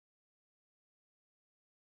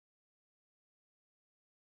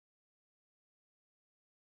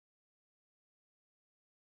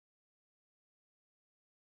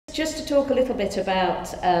Just to talk a little bit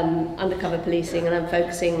about undercover policing, and I'm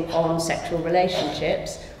focusing on sexual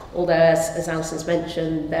relationships, although as Alison's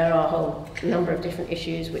mentioned, there are a whole number of different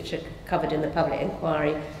issues which are covered in the public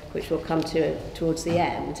inquiry, which we'll come to towards the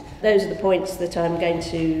end. Those are the points that I'm going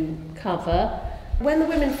to cover. When the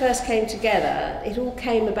women first came together, it all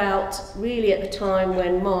came about really at the time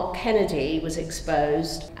when Mark Kennedy was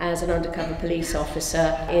exposed as an undercover police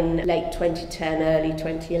officer in late 2010, early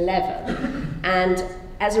 2011. And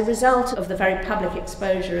as a result of the very public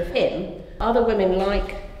exposure of him, other women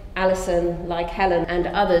like Alison, like Helen and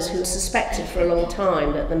others who suspected for a long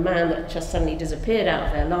time that the man that just suddenly disappeared out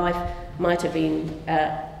of their life might have been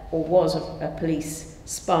or was a police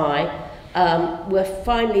spy, were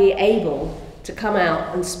finally able to come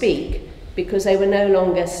out and speak, because they were no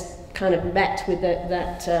longer kind of met with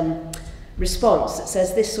that response that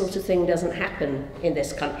says this sort of thing doesn't happen in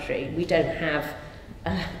this country. We don't have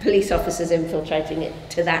police officers infiltrating it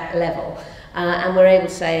to that level. And we're able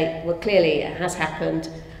to say, well, clearly it has happened.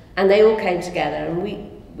 And they all came together, and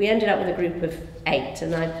we ended up with a group of 8.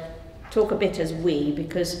 And I talk a bit as we,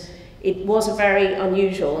 because it was a very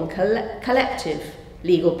unusual and collective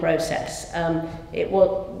legal process. It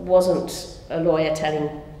wasn't a lawyer telling,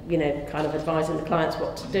 kind of advising the clients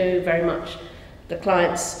what to do. Very much the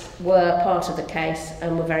clients were part of the case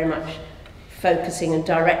and were very much focusing and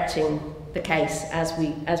directing the case as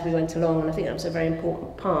we went along, and I think that was a very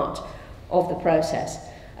important part of the process.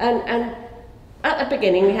 And at the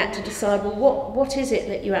beginning we had to decide, well, what is it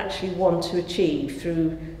that you actually want to achieve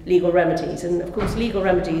through legal remedies? And of course legal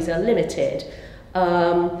remedies are limited.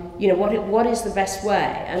 What is the best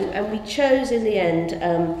way? And we chose in the end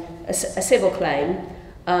a civil claim,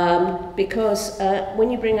 because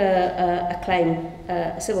when you bring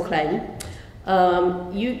a civil claim,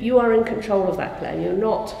 you are in control of that claim. You're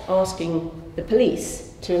not asking the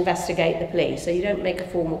police to investigate the police, so you don't make a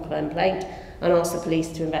formal complaint and ask the police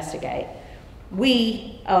to investigate.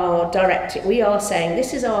 We are saying,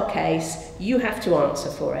 this is our case, you have to answer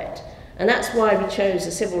for it. And that's why we chose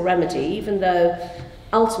a civil remedy, even though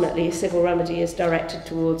ultimately a civil remedy is directed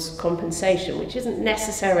towards compensation, which isn't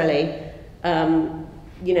necessarily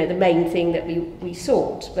the main thing that we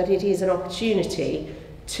sought, but it is an opportunity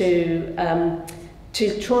to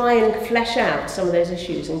try and flesh out some of those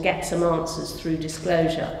issues and get some answers through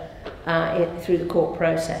disclosure through the court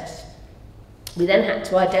process. We then had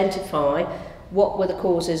to identify what were the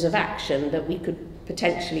causes of action that we could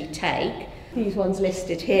potentially take. These ones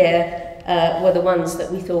listed here were the ones that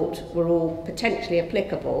we thought were all potentially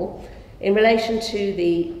applicable. In relation to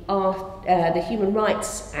the Human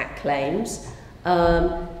Rights Act claims,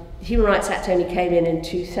 the Human Rights Act only came in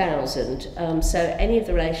 2000, so any of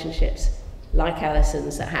the relationships like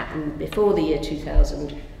Alison's that happened before the year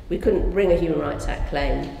 2000, we couldn't bring a Human Rights Act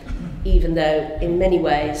claim, even though in many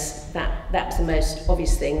ways that was the most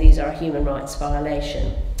obvious thing. These are a human rights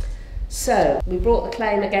violation. So we brought the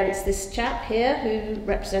claim against this chap here who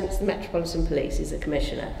represents the Metropolitan Police. He's the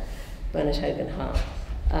Commissioner, Bernard Hogan-Hart.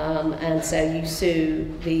 And so you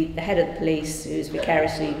sue the head of the police, who is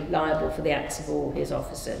vicariously liable for the acts of all his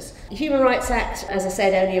officers. The Human Rights Act, as I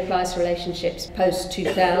said, only applies to relationships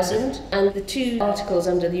post-2000, and the 2 articles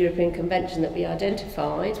under the European Convention that we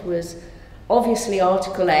identified was obviously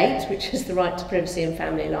Article 8, which is the right to privacy and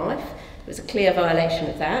family life. It was a clear violation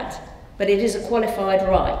of that, but it is a qualified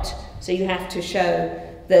right, so you have to show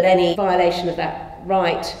that any violation of that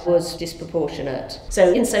right was disproportionate.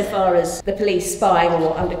 So insofar as the police spying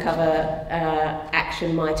or undercover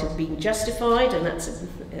action might have been justified, and that's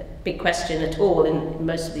a big question at all in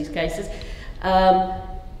most of these cases,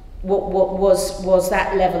 what was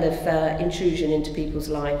that level of intrusion into people's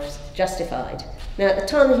lives justified? Now, at the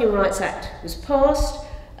time the Human Rights Act was passed,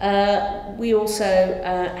 we also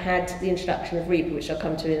had the introduction of REPA, which I'll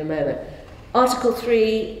come to in a moment. Article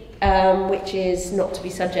 3, which is not to be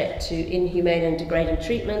subject to inhumane and degrading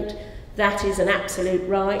treatment, that is an absolute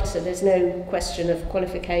right, so there's no question of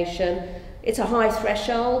qualification. It's a high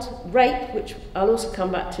threshold. Rape, which I'll also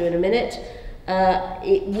come back to in a minute,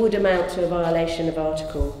 it would amount to a violation of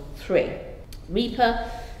Article 3.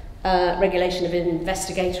 REPA, Regulation of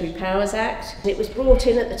Investigatory Powers Act. It was brought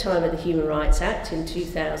in at the time of the Human Rights Act in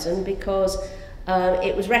 2000 because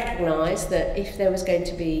it was recognised that if there was going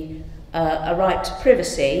to be a right to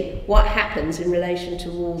privacy, what happens in relation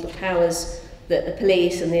to all the powers that the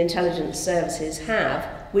police and the intelligence services have,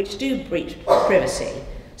 which do breach privacy.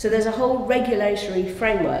 So there's a whole regulatory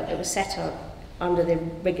framework that was set up under the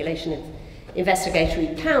Regulation of Investigatory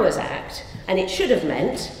Powers Act, and it should have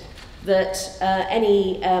meant that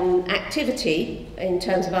any activity in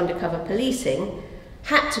terms of undercover policing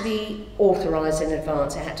had to be authorised in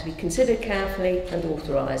advance. It had to be considered carefully and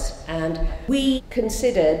authorised. And we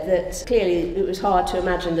considered that clearly it was hard to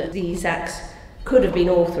imagine that these acts could have been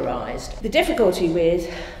authorised. The difficulty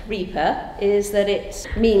with RPPA is that it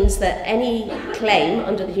means that any claim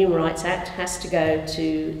under the Human Rights Act has to go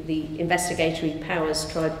to the Investigatory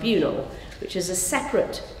Powers Tribunal, which is a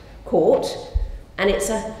separate court, and it's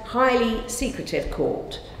a highly secretive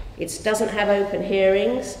court. It doesn't have open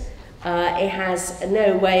hearings. It has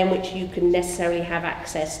no way in which you can necessarily have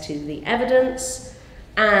access to the evidence,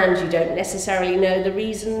 and you don't necessarily know the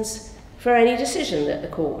reasons for any decision that the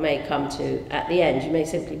court may come to at the end. You may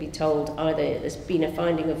simply be told either there's been a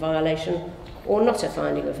finding of violation or not a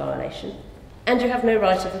finding of violation, and you have no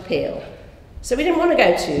right of appeal. So we didn't want to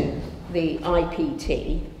go to the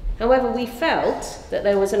IPT. However, we felt that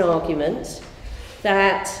there was an argument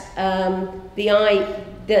that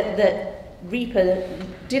that RPPA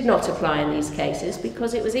did not apply in these cases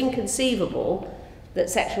because it was inconceivable that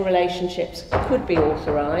sexual relationships could be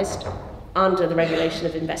authorised under the Regulation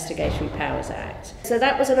of Investigatory Powers Act. So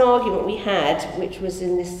that was an argument we had, which was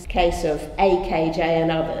in this case of AKJ and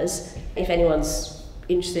others. If anyone's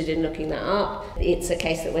interested in looking that up, it's a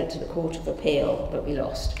case that went to the Court of Appeal, but we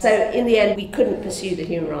lost. So in the end, we couldn't pursue the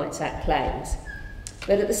Human Rights Act claims.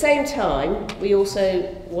 But at the same time, we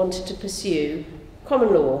also wanted to pursue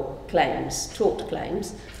common law claims, tort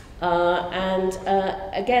claims, and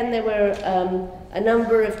again, there were a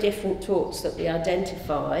number of different torts that we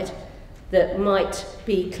identified that might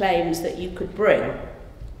be claims that you could bring,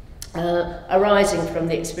 arising from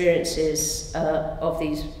the experiences of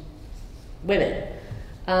these women.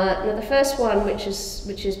 Now, the first one, which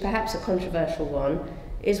is perhaps a controversial one,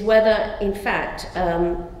 is whether, in fact,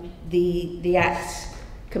 the acts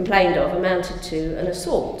complained of amounted to an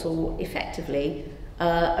assault, or effectively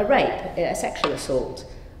a rape, a sexual assault.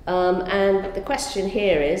 And the question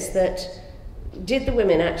here is that, did the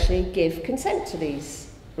women actually give consent to these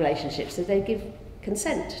relationships? Did they give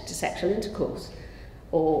consent to sexual intercourse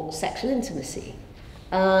or sexual intimacy?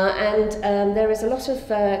 And there is a lot of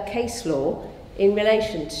case law in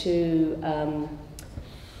relation to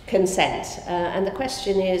consent. And the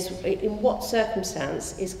question is, in what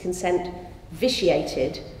circumstance is consent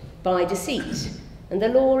vitiated by deceit? And the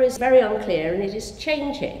law is very unclear, and it is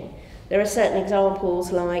changing. There are certain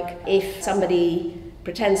examples, like if somebody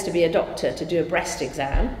pretends to be a doctor to do a breast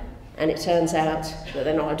exam, and it turns out that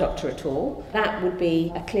they're not a doctor at all, that would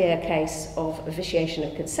be a clear case of a vitiation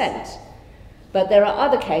of consent. But there are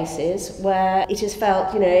other cases where it is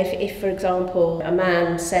felt, if for example, a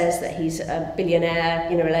man says that he's a billionaire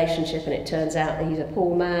in a relationship and it turns out that he's a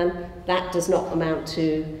poor man, that does not amount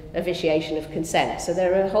to a vitiation of consent. So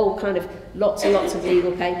there are a whole kind of lots and lots of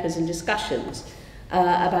legal papers and discussions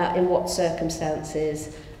about in what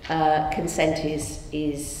circumstances consent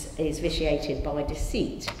is vitiated by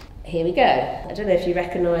deceit. Here we go. I don't know if you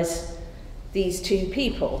recognise these two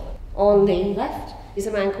people. On the left is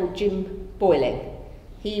a man called Jim Boyling.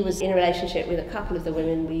 He was in a relationship with a couple of the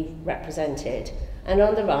women we represented. And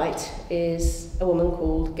on the right is a woman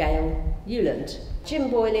called Gail Hewland. Jim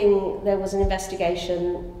Boyling, there was an investigation.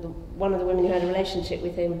 One of the women who had a relationship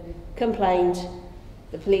with him complained.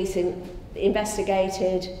 The police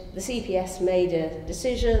investigated. The CPS made a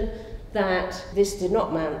decision that this did not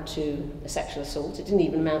amount to a sexual assault. It didn't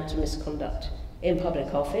even amount to misconduct in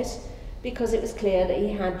public office, because it was clear that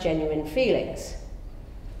he had genuine feelings.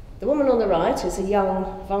 The woman on the right is a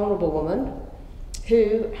young, vulnerable woman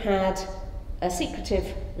who had a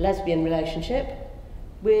secretive lesbian relationship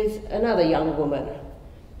with another young woman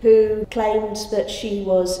who claimed that she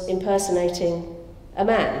was impersonating a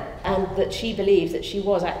man, and that she believed that she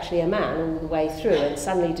was actually a man all the way through, and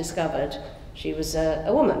suddenly discovered she was a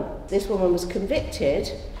woman. This woman was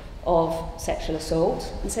convicted of sexual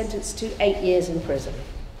assault and sentenced to 8 years in prison.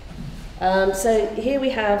 So here we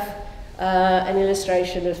have an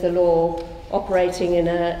illustration of the law operating in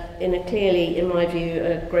a clearly, in my view,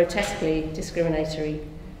 a grotesquely discriminatory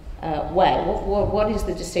way. What is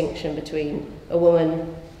the distinction between a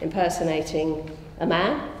woman impersonating a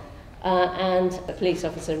man and a police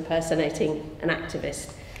officer impersonating an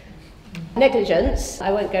activist? Negligence,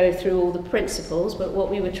 I won't go through all the principles, but what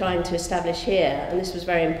we were trying to establish here, and this was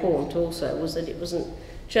very important also, was that it wasn't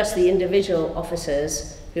just the individual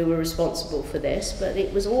officers who were responsible for this, but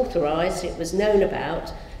it was authorised, it was known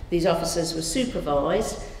about, these officers were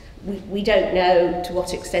supervised. We don't know to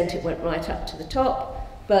what extent it went right up to the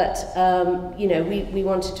top, but we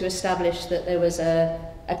wanted to establish that there was a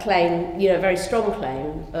claim, a very strong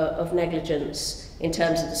claim of negligence in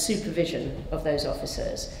terms of the supervision of those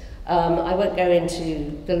officers. I won't go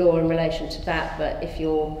into the law in relation to that, but if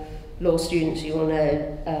you're law students, you will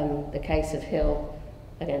know the case of Hill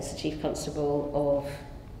against the Chief Constable of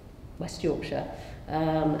West Yorkshire,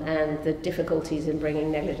 and the difficulties in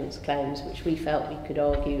bringing negligence claims, which we felt we could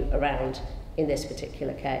argue around in this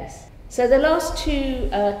particular case. So the last two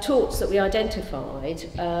torts that we identified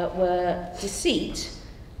were deceit,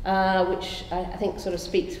 which I think sort of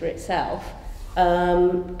speaks for itself,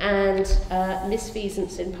 and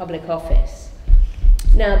misfeasance in public office.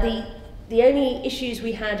 Now, the only issues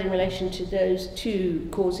we had in relation to those two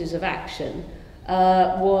causes of action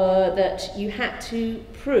were that you had to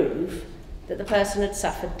prove that the person had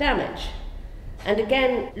suffered damage. And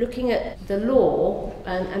again, looking at the law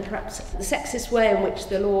and perhaps the sexist way in which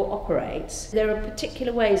the law operates, there are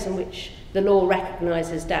particular ways in which the law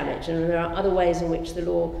recognises damage, and there are other ways in which the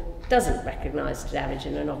law doesn't recognise damage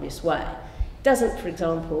in an obvious way. It doesn't, for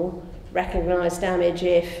example, recognise damage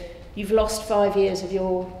if you've lost 5 years of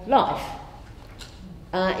your life.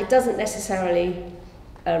 It doesn't necessarily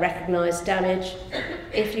recognise damage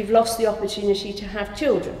if you've lost the opportunity to have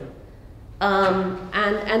children.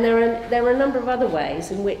 And there are a number of other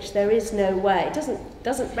ways in which there is no way. It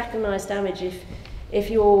doesn't recognise damage if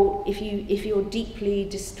you're deeply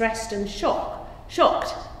distressed and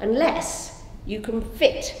shocked, unless you can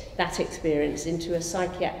fit that experience into a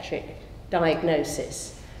psychiatric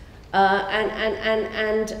diagnosis.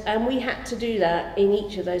 And we had to do that in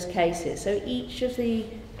each of those cases. So each of the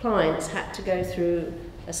clients had to go through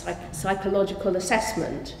a psychological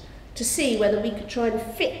assessment to see whether we could try and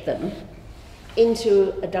fit them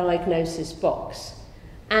into a diagnosis box.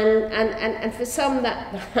 And for some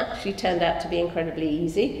that actually turned out to be incredibly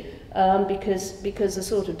easy, because the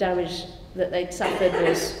sort of damage that they'd suffered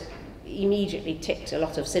was immediately ticked a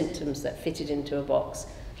lot of symptoms that fitted into a box.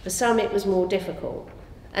 For some it was more difficult.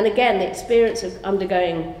 And again, the experience of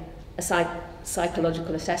undergoing a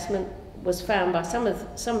psychological assessment was found by some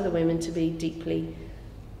of the women to be deeply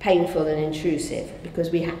painful and intrusive, because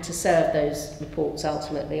we had to serve those reports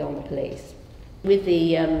ultimately on the police. With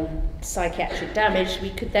the psychiatric damage, we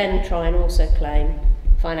could then try and also claim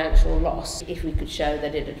financial loss if we could show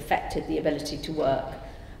that it had affected the ability to work,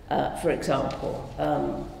 for example.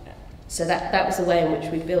 So that was the way in which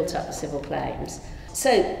we built up the civil claims.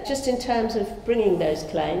 So just in terms of bringing those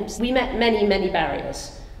claims, we met many, many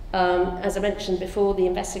barriers. As I mentioned before, the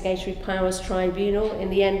Investigatory Powers Tribunal, in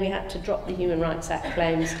the end we had to drop the Human Rights Act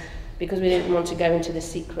claims because we didn't want to go into the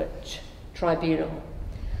secret tribunal.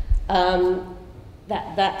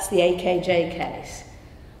 That's the AKJ case.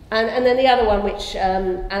 And then the other one, which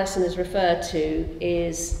Alison has referred to,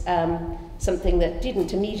 is something that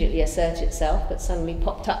didn't immediately assert itself, but suddenly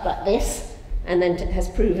popped up like this, and then has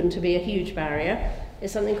proven to be a huge barrier,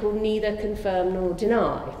 is something called neither confirm nor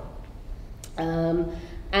deny.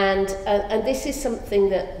 And this is something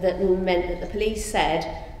that meant that the police said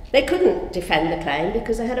they couldn't defend the claim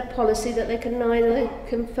because they had a policy that they could neither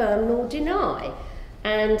confirm nor deny.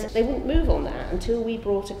 And they wouldn't move on that until we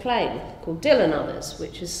brought a claim called Dill and Others,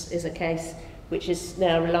 which is a case which is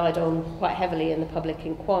now relied on quite heavily in the public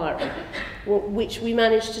inquiry, which we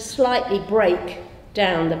managed to slightly break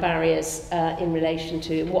down the barriers in relation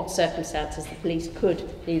to what circumstances the police could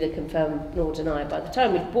neither confirm nor deny. By the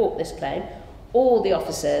time we brought this claim, all the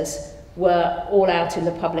officers were all out in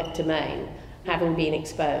the public domain, having been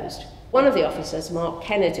exposed. One of the officers, Mark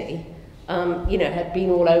Kennedy, had been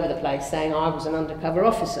all over the place saying I was an undercover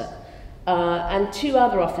officer. And two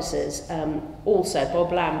other officers, also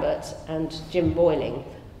Bob Lambert and Jim Boyling,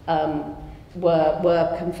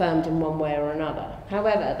 were confirmed in one way or another.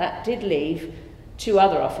 However, that did leave two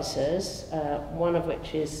other officers, one of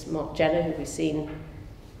which is Mark Jenner, who we've seen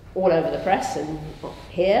all over the press and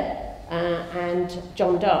here, and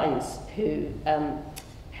John Dines, who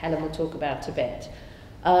Helen will talk about a bit.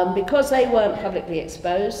 Because they weren't publicly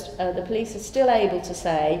exposed, the police are still able to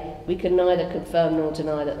say we can neither confirm nor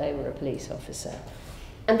deny that they were a police officer.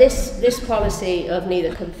 And this policy of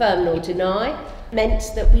neither confirm nor deny meant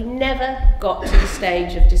that we never got to the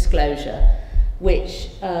stage of disclosure,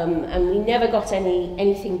 and we never got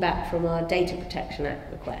anything back from our Data Protection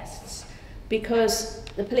Act requests, because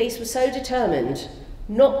the police were so determined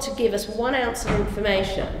not to give us 1 ounce of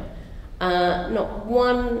information, not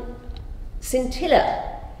one scintilla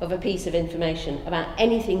of a piece of information about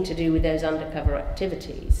anything to do with those undercover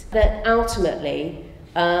activities, that ultimately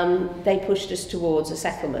they pushed us towards a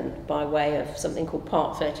settlement by way of something called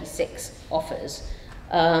Part 36 offers,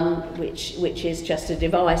 which is just a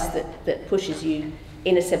device that pushes you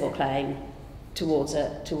in a civil claim towards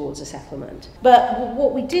a settlement. But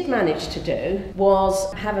what we did manage to do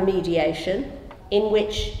was have a mediation in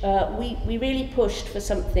which we really pushed for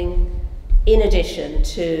something in addition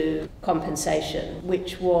to compensation,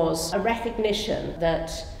 which was a recognition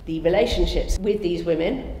that the relationships with these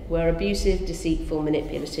women were abusive, deceitful,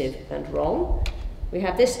 manipulative and wrong. We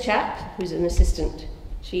have this chap, who's an Assistant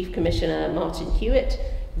Chief Commissioner, Martin Hewitt,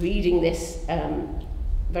 reading this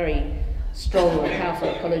very strong and powerful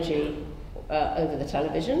apology over the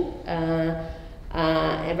television,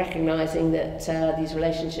 recognising that these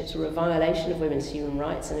relationships were a violation of women's human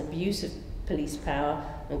rights and abuse of police power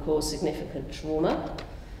and caused significant trauma.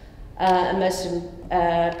 And most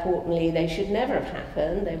importantly, they should never have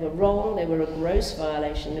happened. They were wrong, they were a gross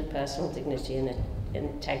violation of personal dignity and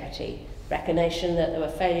integrity. Recognition that there were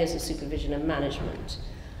failures of supervision and management.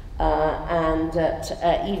 And that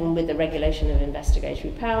even with the Regulation of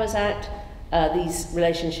Investigatory Powers Act, these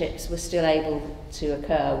relationships were still able to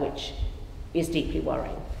occur, which is deeply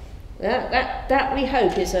worrying. That we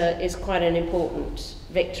hope is quite an important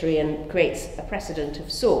victory and creates a precedent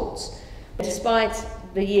of sorts. Despite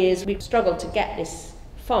the years we've struggled to get this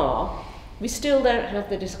far, we still don't have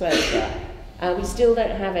the disclosure. We still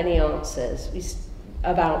don't have any answers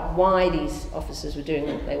about why these officers were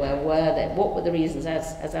doing what they were. What were the reasons,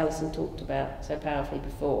 as Alison talked about so powerfully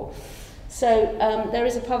before. So there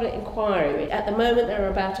is a public inquiry. At the moment there are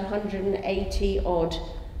about 180 odd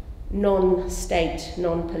non-state,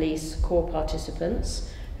 non-police core participants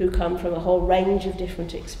who come from a whole range of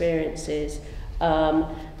different experiences. We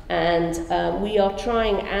are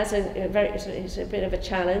trying, it's a bit of a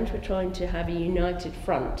challenge, we're trying to have a united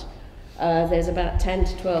front. There's about 10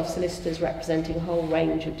 to 12 solicitors representing a whole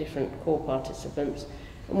range of different core participants,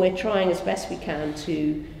 and we're trying as best we can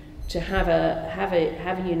to have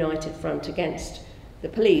a united front against the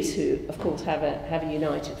police, who of course have a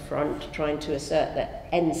united front trying to assert that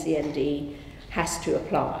NCND has to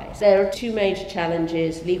apply. There are two major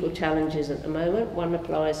challenges, legal challenges at the moment. One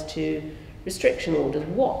applies to restriction orders.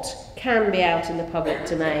 What can be out in the public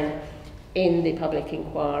domain in the public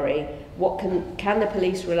inquiry? What can the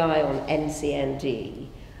police rely on NCND?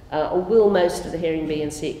 Or will most of the hearing be in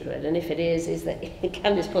secret? And if it is that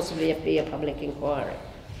can this possibly be a public inquiry?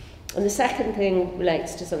 And the second thing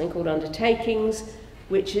relates to something called undertakings,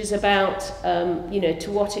 which is about to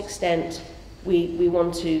what extent we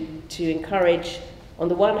want to encourage, on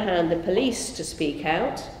the one hand, the police to speak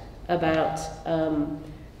out about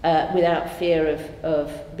without fear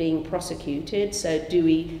of being prosecuted. So do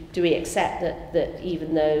we accept that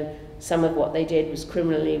even though some of what they did was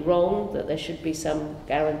criminally wrong, that there should be some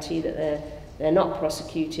guarantee that they're not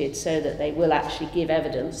prosecuted, so that they will actually give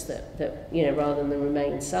evidence that rather than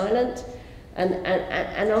remain silent.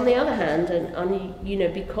 And on the other hand,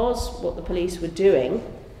 because what the police were doing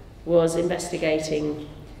was investigating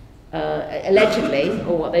allegedly,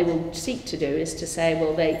 or what they will seek to do is to say,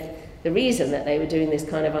 well, the reason that they were doing this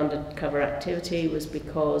kind of undercover activity was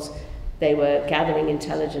because they were gathering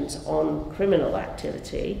intelligence on criminal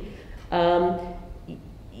activity.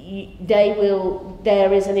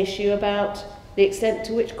 There is an issue about the extent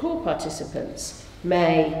to which core participants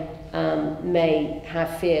may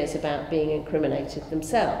have fears about being incriminated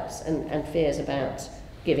themselves and fears about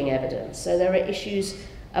giving evidence. So there are issues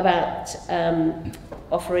about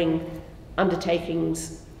offering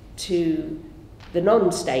undertakings to the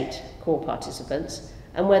non-state core participants,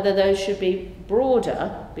 and whether those should be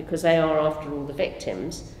broader, because they are, after all, the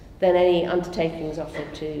victims, than any undertakings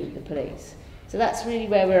offered to the police. So that's really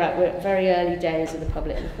where we're at. We're at very early days of the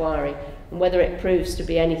public inquiry, and whether it proves to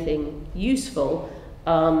be anything useful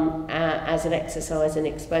as an exercise in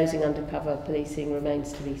exposing undercover policing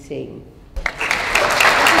remains to be seen.